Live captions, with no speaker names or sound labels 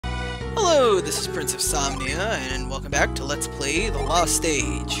Hello, this is Prince of Somnia, and welcome back to Let's Play The Lost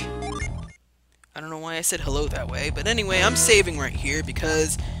Stage. I don't know why I said hello that way, but anyway, I'm saving right here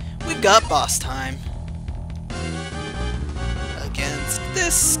because we've got boss time. Against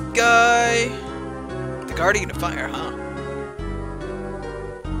this guy. The Guardian of Fire, huh?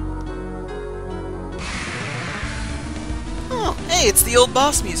 Oh, hey, it's the old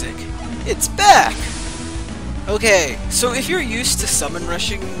boss music. It's back! Okay, so if you're used to summon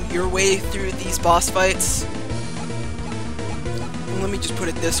rushing your way through these boss fights, let me just put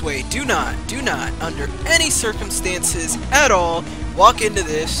it this way, do not, under any circumstances at all, walk into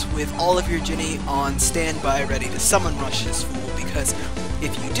this with all of your Jinni on standby ready to summon rush this fool, because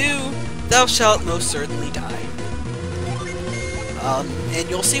if you do, thou shalt most certainly die. And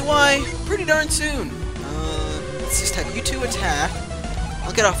you'll see why pretty darn soon. Let's just have you two attack.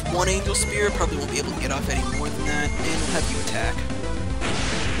 I'll get off one Angel Spear, probably won't be able to get off any more than that, and we'll have you attack.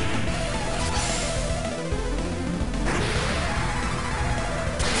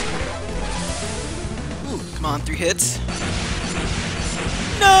 Ooh, come on, 3 hits.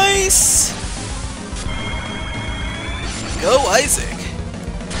 Nice! Go, Isaac!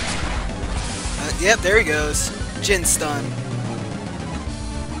 Yep, there he goes. Jin stun.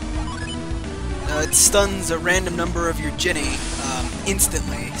 It stuns a random number of your Jinni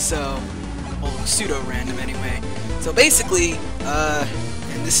instantly, so, well, pseudo-random anyway. So basically,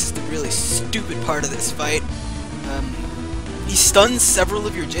 and this is the really stupid part of this fight, he stuns several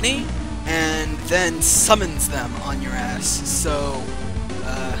of your Jinni, and then summons them on your ass. So,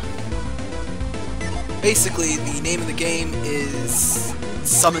 basically, the name of the game is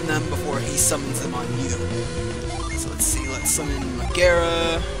summon them before he summons them on you. So let's see, let's summon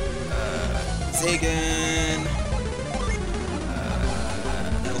Megara, Zagan.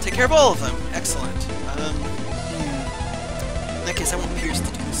 That'll take care of all of them. Excellent. In that case, I want Pierce to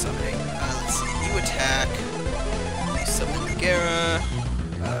do the summoning. Let's see. You attack. You summon Megara.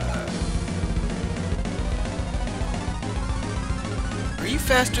 Are you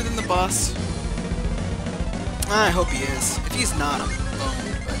faster than the boss? I hope he is. If he's not, I'm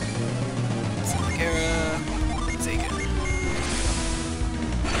boned. But let's see. Megara. Zagan.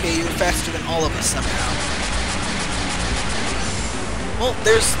 Okay, you're faster than all of us somehow. Well,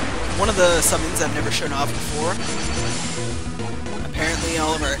 there's one of the summons I've never shown off before. Apparently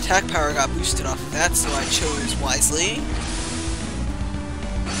all of our attack power got boosted off of that, so I chose wisely.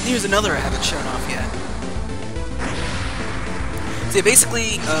 And here's another I haven't shown off yet. So yeah,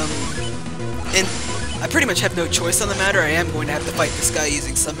 basically, and I pretty much have no choice on the matter. I am going to have to fight this guy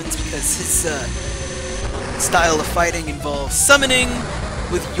using summons because his style of fighting involves summoning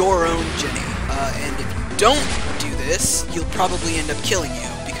with your own Jinni, and if you don't do this, he'll probably end up killing you,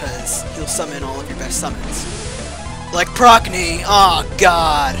 because he'll summon all of your best summons. Like Procne! Oh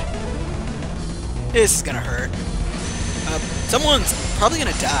god! This is gonna hurt. Someone's probably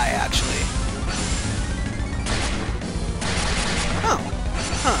gonna die, actually. Oh.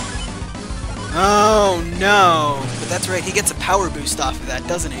 Huh. Oh no! But that's right, he gets a power boost off of that,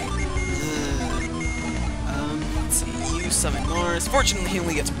 doesn't he? Summon Mars. Fortunately, he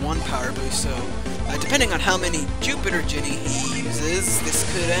only gets 1 power boost, so depending on how many Jupiter Jinni he uses, this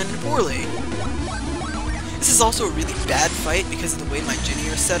could end poorly. This is also a really bad fight because of the way my Jinni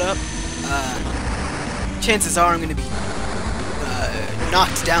are set up. Chances are I'm going to be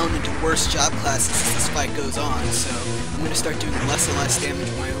knocked down into worse job classes as this fight goes on, so I'm going to start doing less and less damage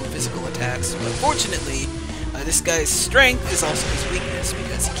with my own physical attacks. But fortunately, this guy's strength is also his weakness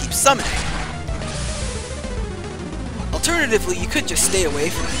because he keeps summoning. Alternatively, you could just stay away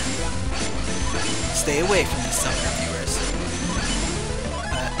from him. Stay away from these summoner viewers.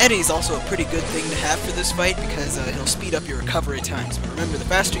 Eddie's also a pretty good thing to have for this fight because he'll speed up your recovery times. But remember, the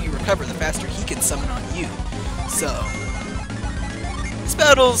faster you recover, the faster he can summon on you. So, this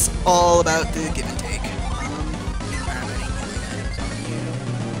battle's all about the give and take.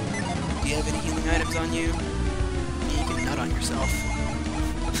 Do you have any healing items on you? Yeah, you can nut on yourself.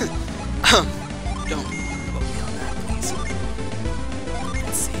 Don't.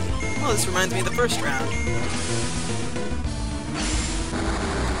 Let's see. Oh, this reminds me of the first round.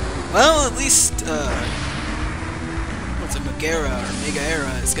 Well, at least, what's a Megara or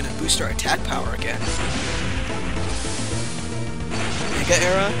Mega-Era is gonna boost our attack power again.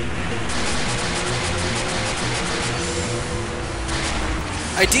 Mega-Era?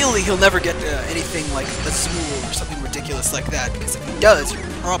 Ideally, he'll never get anything like a Zul or something ridiculous like that, because if he does, you're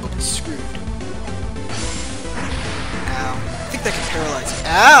probably screwed. Ow. I think that can paralyze you.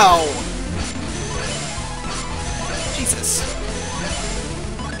 Ow! Jesus.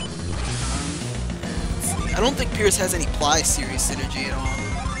 I don't think Pierce has any Ply series synergy at all.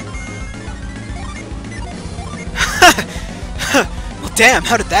 damn,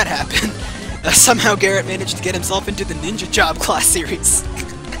 how did that happen? Somehow Garrett managed to get himself into the Ninja Job class series.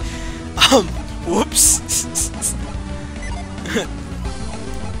 Whoops.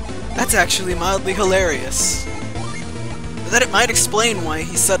 That's actually mildly hilarious. But that it might explain why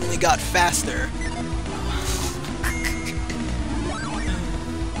he suddenly got faster.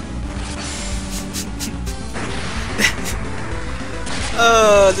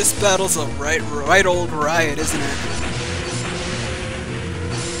 This battle's a right old riot, isn't it?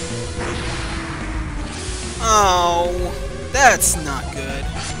 Oh, that's not good.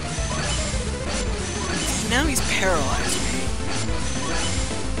 Now he's paralyzed me.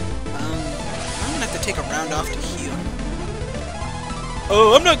 I'm gonna have to take a round off to heal.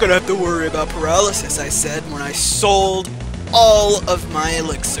 Oh, I'm not gonna have to worry about paralysis, I said when I sold all of my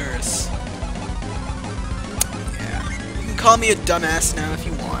elixirs. Call me a dumbass now if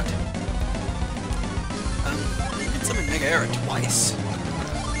you want. I can summon Mega Era twice.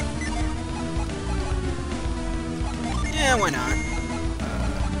 Yeah, why not?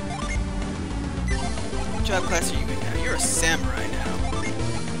 What job class are you in now? You're a samurai now.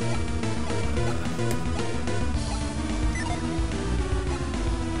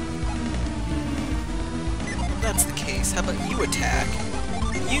 If that's the case, how about you attack,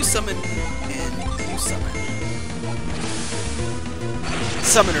 you summon, and you summon.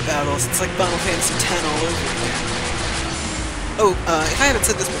 Summoner battles. It's like Final Fantasy X all over again. Oh, if I haven't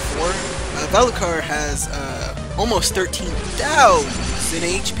said this before, Valakar has almost 13,000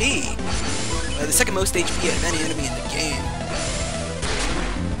 HP. The second most HP out of any enemy in the game.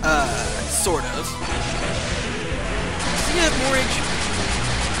 Sort of. Does he have more HP?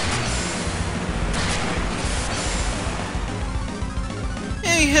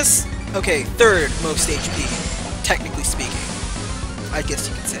 Yeah, he has... Okay, third most HP, technically speaking. I guess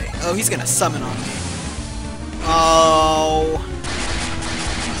you could say. Oh, he's gonna summon on me. Oh.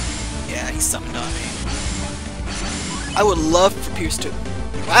 Yeah, he summoned on me. I would love for Pierce to...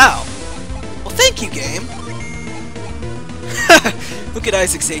 Wow. Well, thank you, game. Look at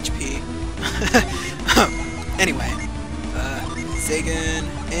Isaac's HP. Anyway. Zagan,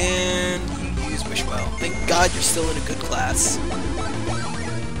 and you use Wishwell. Thank God you're still in a good class.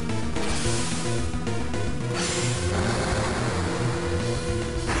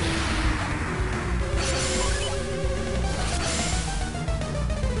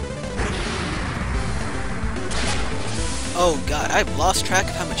 Oh god, I've lost track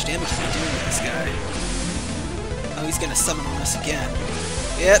of how much damage I've been doing to this guy. Oh, he's gonna summon on us again.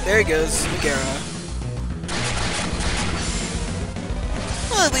 Yeah, there he goes, Megara.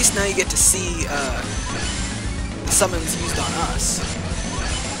 Well, at least now you get to see the summons used on us.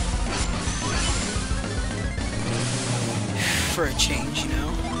 For a change, you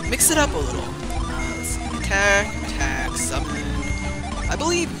know? Mix it up a little. Let's see. Attack, summon. I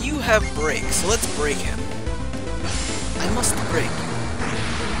believe you have break, so let's break him. I must break you.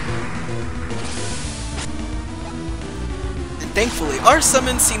 And thankfully, our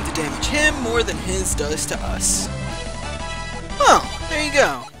summons seem to damage him more than his does to us. Oh, there you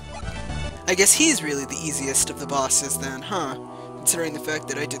go. I guess he's really the easiest of the bosses then, huh? Considering the fact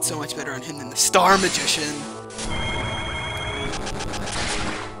that I did so much better on him than the Star Magician.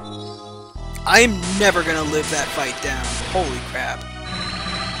 I'm never gonna live that fight down. Holy crap.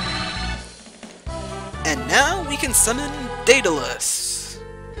 And now we can summon Daedalus.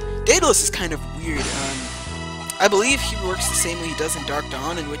 Daedalus is kind of weird. I believe he works the same way he does in Dark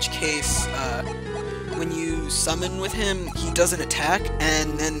Dawn, in which case, when you summon with him, he doesn't attack,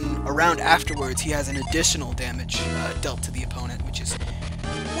 and then around afterwards he has an additional damage dealt to the opponent, which is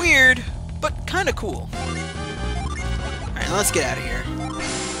weird, but kind of cool. Alright, now let's get out of here.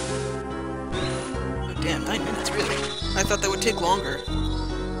 Oh, damn, 9 minutes, really? I thought that would take longer.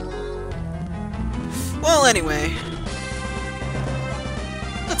 Well, anyway,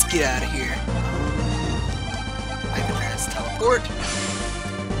 let's get out of here. Ivan has teleport.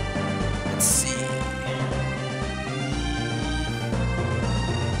 Let's see.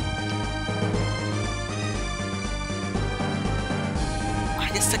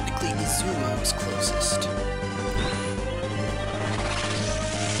 I guess technically Izumo is closest.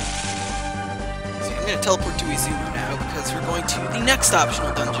 So I'm going to teleport to Izumo now because we're going to the next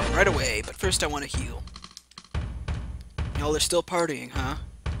optional dungeon right away. But first I want to heal. Y'all are still partying, huh?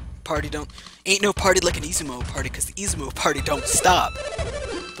 Ain't no party like an Izumo party, because the Izumo party don't stop.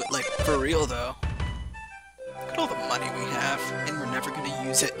 But, like, for real, though. Look at all the money we have, and we're never gonna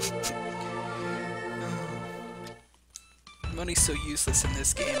use it. Money's so useless in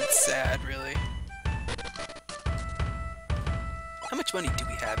this game, it's sad, really. How much money do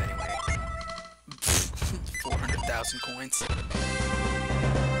we have, anyway? 400,000 coins.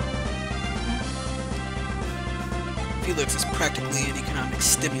 Felix is practically an economic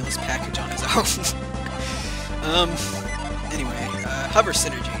stimulus package on his own. Anyway, hover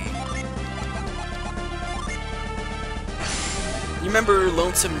synergy. You remember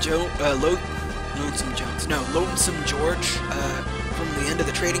Lonesome Jones? No, Lonesome George from the end of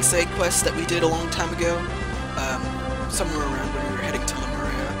the trading site quest that we did a long time ago, somewhere around when we were heading to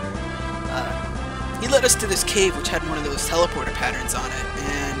Lemuria. He led us to this cave which had one of those teleporter patterns on it,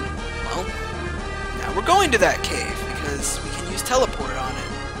 and well, now we're going to that cave because we can use teleport on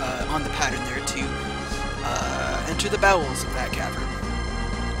it, on the pattern there to enter the bowels of that cavern.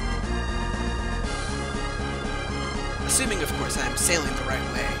 Assuming, of course, I'm sailing the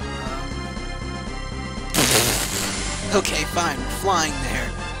right way. Okay, fine, we're flying there.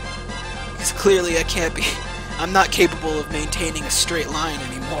 Because clearly I can't be... I'm not capable of maintaining a straight line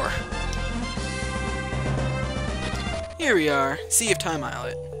anymore. Here we are, Sea of Time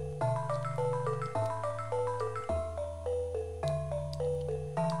Islet.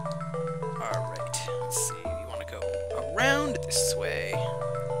 Alright, let's see, you want to go around this way.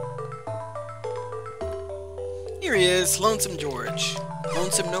 Here he is, Lonesome George.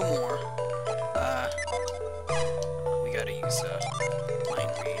 Lonesome no more. We gotta use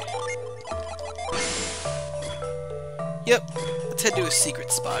mind read. Yep, let's head to a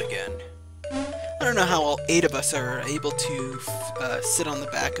secret spot again. I don't know how all 8 of us are able to sit on the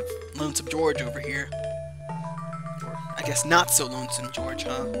back of Lonesome George over here. Or, I guess not so Lonesome George,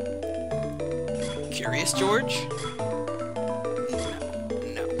 huh? Curious George?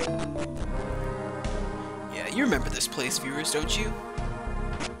 No. Yeah, you remember this place, viewers, don't you?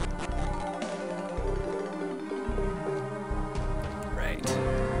 Right.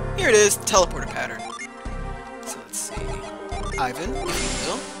 Here it is, the teleporter pattern. So let's see. Ivan, if you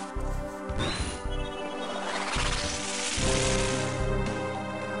will.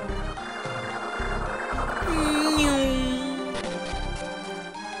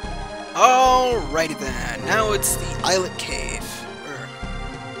 Alrighty then, now it's the Islet Cave. Or,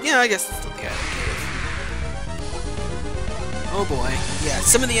 yeah, I guess it's still the Islet Cave. Oh boy, yeah,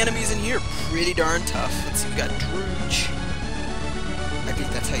 some of the enemies in here are pretty darn tough. Let's see, we got Drooge. I think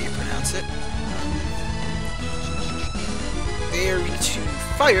that's how you pronounce it. Very to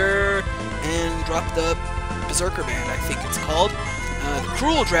fire, and drop the Berserker Band, I think it's called. The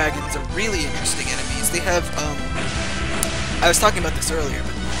Cruel Dragons are really interesting enemies. They have, I was talking about this earlier,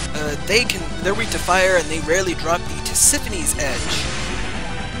 but they're weak to fire, and they rarely drop the Tisiphone's Edge,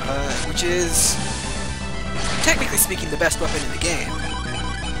 which is, technically speaking, the best weapon in the game.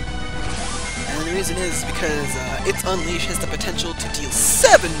 And the reason is because its Unleash has the potential to deal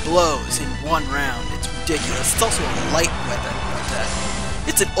 7 blows in 1 round. It's ridiculous. It's also a light weapon, but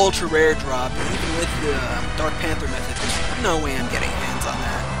it's an ultra rare drop, and even with the Dark Panther method, there's no way I'm getting hands on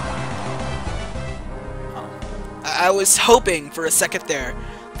that. I was hoping for a second there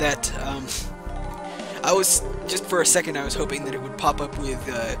that, I was hoping that it would pop up with,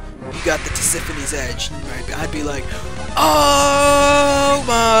 you got the Tisiphone's Edge, and I'd be like, oh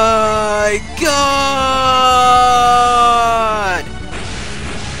my god!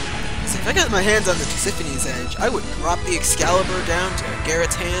 So if I got my hands on the Tisiphone's Edge, I would drop the Excalibur down to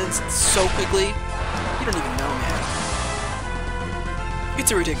Garrett's hands so quickly, you don't even know, man.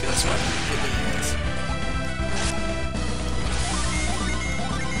 It's a ridiculous weapon, it really is.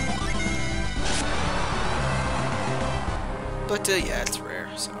 But, yeah, it's rare,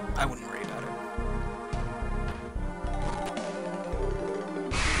 so I wouldn't worry about it.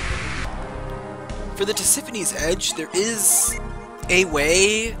 For the Tisiphone's Edge, there is a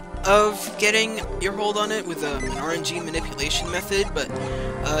way of getting your hold on it with an RNG manipulation method, but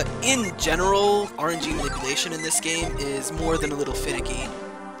in general, RNG manipulation in this game is more than a little finicky,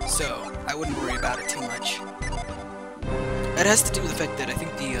 so I wouldn't worry about it too much. That has to do with the fact that I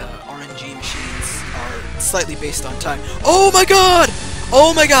think the RNG machines are slightly based on time. Oh my god!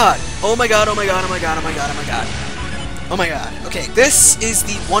 Oh my god! Oh my god, oh my god, oh my god, oh my god, oh my god. Oh my god. Okay, this is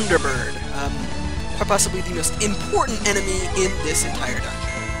the Wonderbird. Quite possibly the most important enemy in this entire dungeon.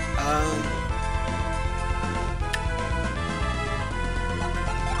 I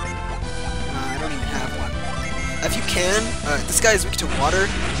don't even have one. If you can, this guy is weak to water,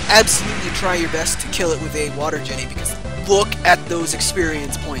 absolutely try your best to kill it with a water Jenny, because look at those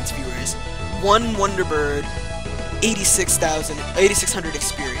experience points, viewers. One Wonderbird, 8,600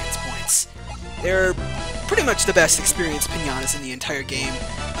 experience points. They're pretty much the best experience pinatas in the entire game.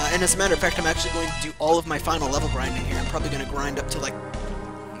 And as a matter of fact, I'm actually going to do all of my final level grinding here. I'm probably going to grind up to like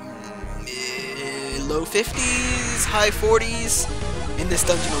low 50s, high 40s in this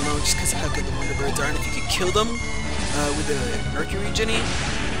dungeon alone, just because of how good the Wonderbirds are. And if you could kill them with a Mercury Jenny,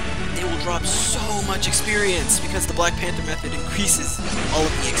 they will drop so much experience because the Black Panther method increases all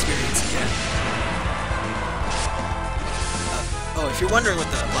of the experience you get. Oh, if you're wondering what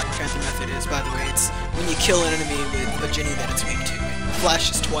the Black Panther method is, by the way, it's when you kill an enemy with a Ginny that it's weak to. It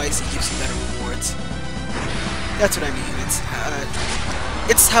flashes twice and gives you better rewards. That's what I mean.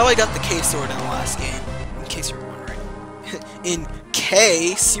 It's how I got the K sword in the last game, in case you were wondering. In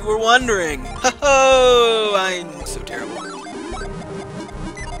case you were wondering! Ho-ho! I'm so terrible.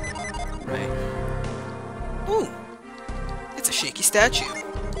 Right. Ooh! It's a shaky statue.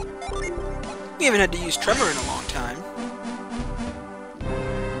 We haven't had to use Tremor in a long time.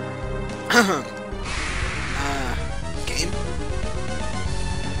 Game?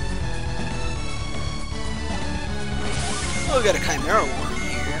 Oh, we got a Chimera one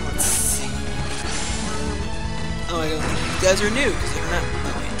here. Let's see. Oh, I don't think these guys are new, because they're not...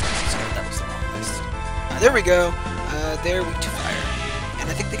 Oh, wait. Sorry, that was the wrong list. There we go. They're weak to fire. And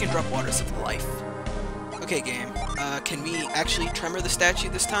I think they can drop waters of life. Okay, game. Can we actually Tremor the statue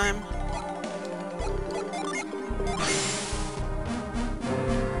this time?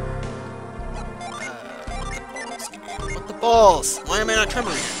 What the balls? Why am I not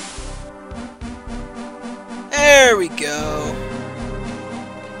tremoring it? There we go.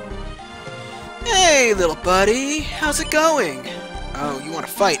 Hey, little buddy. How's it going? Oh, you want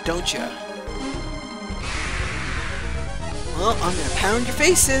to fight, don't you? Well, I'm gonna pound your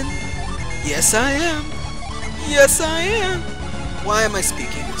face in. Yes, I am. Yes, I am. Why am I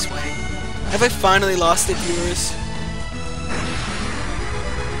speaking this way? Have I finally lost it, viewers?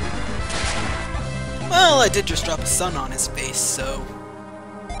 Well, I did just drop a sun on his face, so...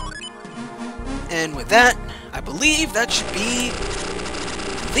 And with that, I believe that should be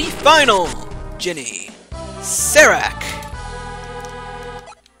the final Ginny, Serac.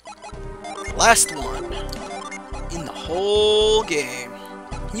 Last one in the whole game.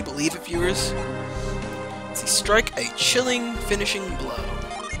 Can you believe it, viewers? Let's see, strike a chilling finishing blow.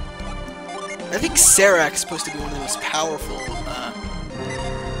 I think Serac's supposed to be one of the most powerful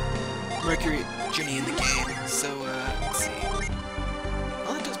Mercury Ginny in the game. So let's see.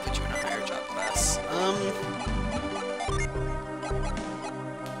 Well, that does put you in a higher job class.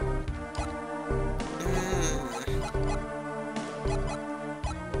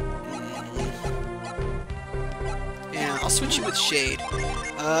 Yeah, I'll switch you with Shade.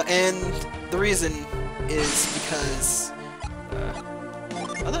 And the reason is because...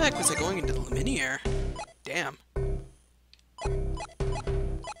 how the heck was I going into the Luminaire? Damn. Oh,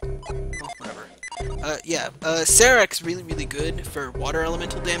 whatever. Yeah, Serac's really, really good for water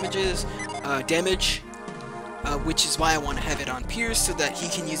elemental damage, which is why I want to have it on Pierce, so that he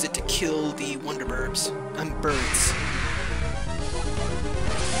can use it to kill the birds.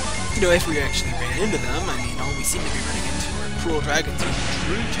 You know, if we actually ran into them, I mean, all we seem to be running into are cruel dragons and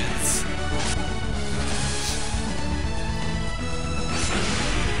Druges.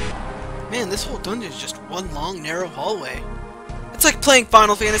 Man, this whole dungeon is just one long, narrow hallway. It's like playing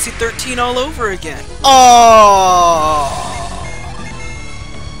Final Fantasy 13 all over again. Oh!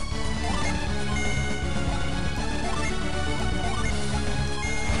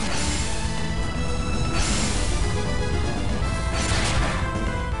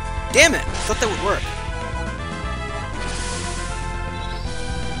 Damn it! I thought that would work.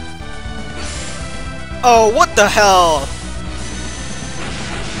 Oh, what the hell?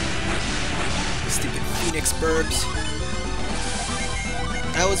 Stupid Phoenix burbs.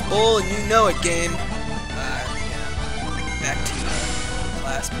 That was bull, and you know it, game. Yeah. Back to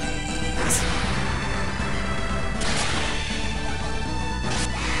class, please.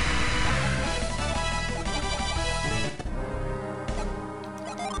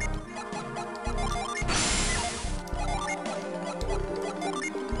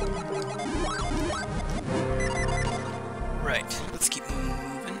 Right, let's keep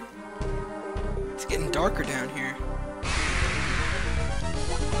moving. It's getting darker down here.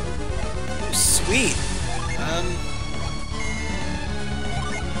 Sweet.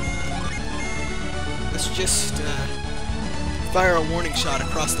 Let's just fire a warning shot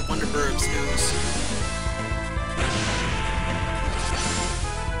across the Wonderbird's nose.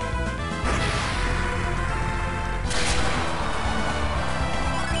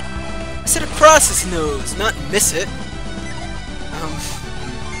 I said across his nose, not miss it.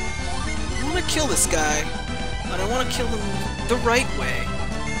 I want to kill this guy, but I want to kill him the right way.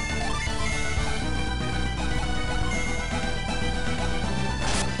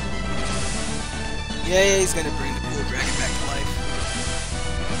 Yeah, he's gonna bring the cool dragon back to life.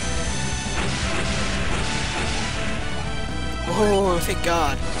 Oh, thank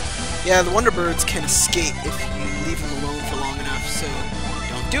God. Yeah, the Wonderbirds can escape if you leave them alone for long enough, so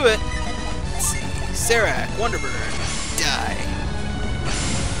don't do it. Let's see. Serac, Wonderbird, die.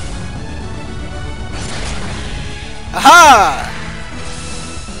 Aha!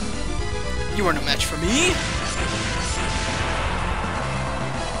 You are no match for me.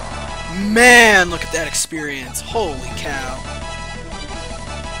 Man, look at that experience. Holy cow.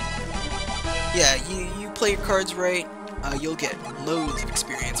 Yeah, you play your cards right, you'll get loads of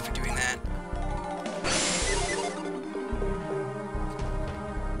experience for doing that.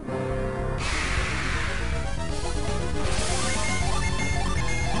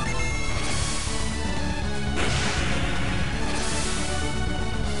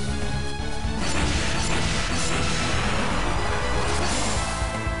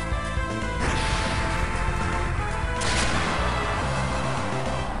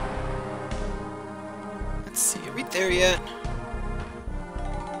 Let's see, are we there yet?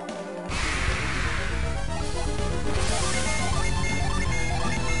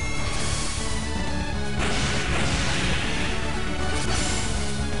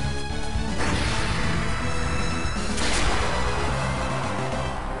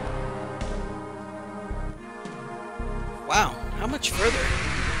 Wow, how much further?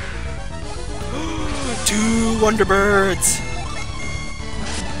 2 Wonderbirds!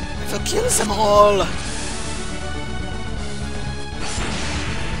 If it kills them all!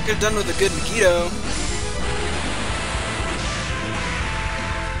 Could have done with a good Megiddo.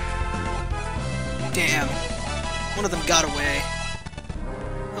 Damn. One of them got away.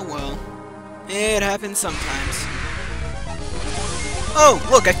 Oh well. It happens sometimes. Oh,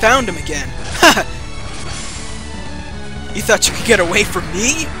 look, I found him again. You thought you could get away from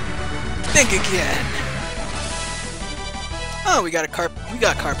me? Think again. Oh, we got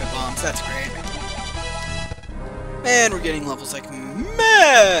carpet bombs. That's great. Man, we're getting levels like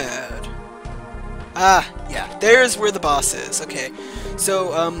mad. Ah, yeah. There's where the boss is. Okay.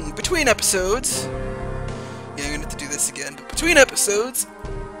 So, between episodes. Yeah, I'm gonna have to do this again. But between episodes.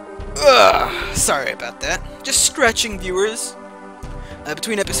 Sorry about that. Just stretching, viewers.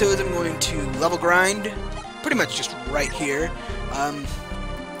 Between episodes, I'm going to level grind. Pretty much just right here.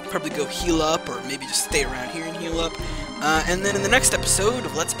 Probably go heal up, or maybe just stay around here and heal up. And then in the next episode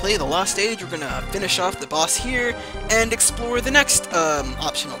of Let's Play The Lost Age, we're gonna finish off the boss here and explore the next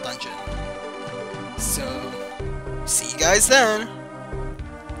optional dungeon. So, see you guys then!